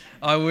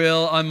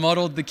 I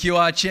modeled the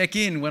QR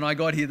check-in when I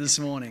got here this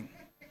morning.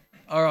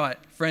 All right,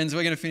 friends,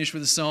 we're going to finish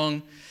with a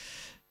song.